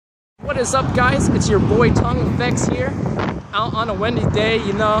What is up, guys? It's your boy Tongue Effects here, out on a windy day,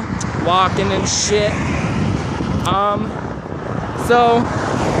 you know, walking and shit. So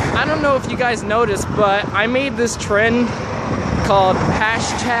I don't know if you guys noticed, but I made this trend called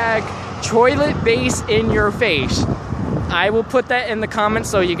hashtag toilet base in your face. I will put that in the comments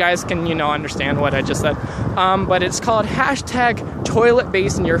so you guys can, you know, understand what I just said. But it's called hashtag toilet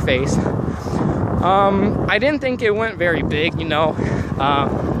base in your face. I didn't think it went very big, you know.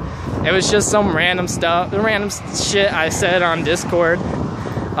 It was just some random stuff, random shit I said on Discord.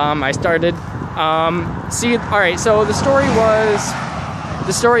 I started, alright, so the story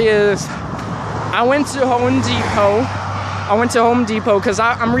is, I went to Home Depot because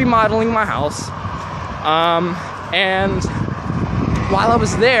I'm remodeling my house. And while I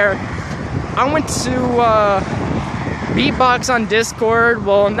was there, I went to Beatbox on Discord.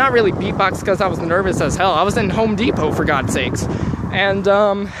 Well, not really Beatbox because I was nervous as hell. I was in Home Depot, for God's sakes. And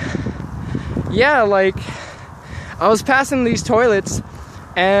yeah, like, I was passing these toilets,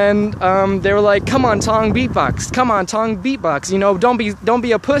 and they were like, "Come on, Tong, beatbox. Come on, Tong, beatbox. You know, don't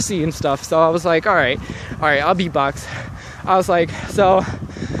be a pussy and stuff." So I was like, all right, I'll beatbox. I was like, so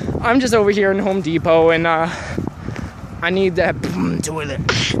I'm just over here in Home Depot, and I need that toilet,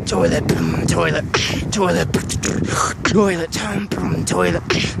 toilet, toilet, toilet, toilet, toilet,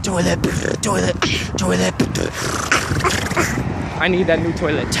 toilet, toilet, toilet. I need that new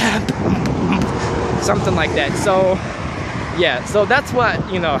toilet, something like that. So yeah, so that's what,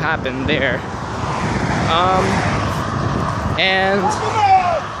 you know, happened there. And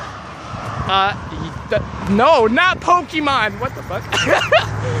no, not Pokemon. What the fuck?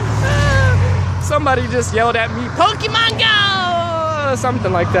 Somebody just yelled at me, "Pokemon Go!"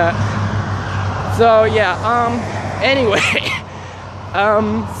 Something like that. So yeah, anyway,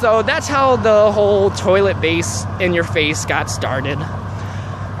 so that's how the whole toilet base in your face got started.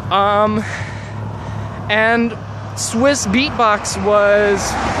 And Swiss Beatbox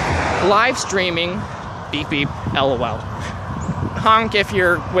was live streaming, beep beep, LOL. Honk if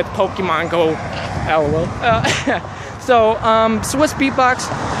you're with Pokemon Go, LOL. So, Swiss Beatbox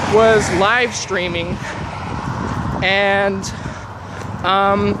was live streaming, and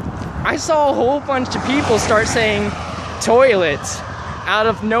I saw a whole bunch of people start saying toilets out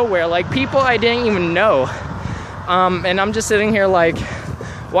of nowhere, like people I didn't even know. And I'm just sitting here like,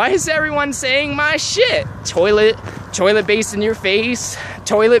 why is everyone saying my shit? Toilet base in your face,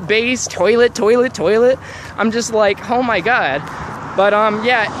 toilet base, toilet. I'm just like, oh my god. But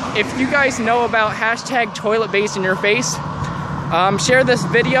yeah, if you guys know about hashtag toilet base in your face, share this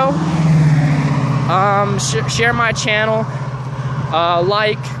video, share my channel,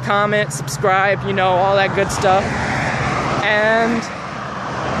 like, comment, subscribe, you know, all that good stuff. And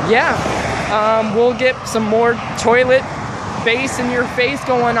yeah, we'll get some more toilet base in your face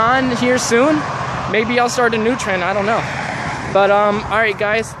going on here soon. Maybe I'll start a new trend, I don't know. But alright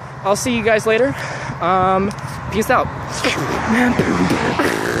guys, I'll see you guys later. Peace out.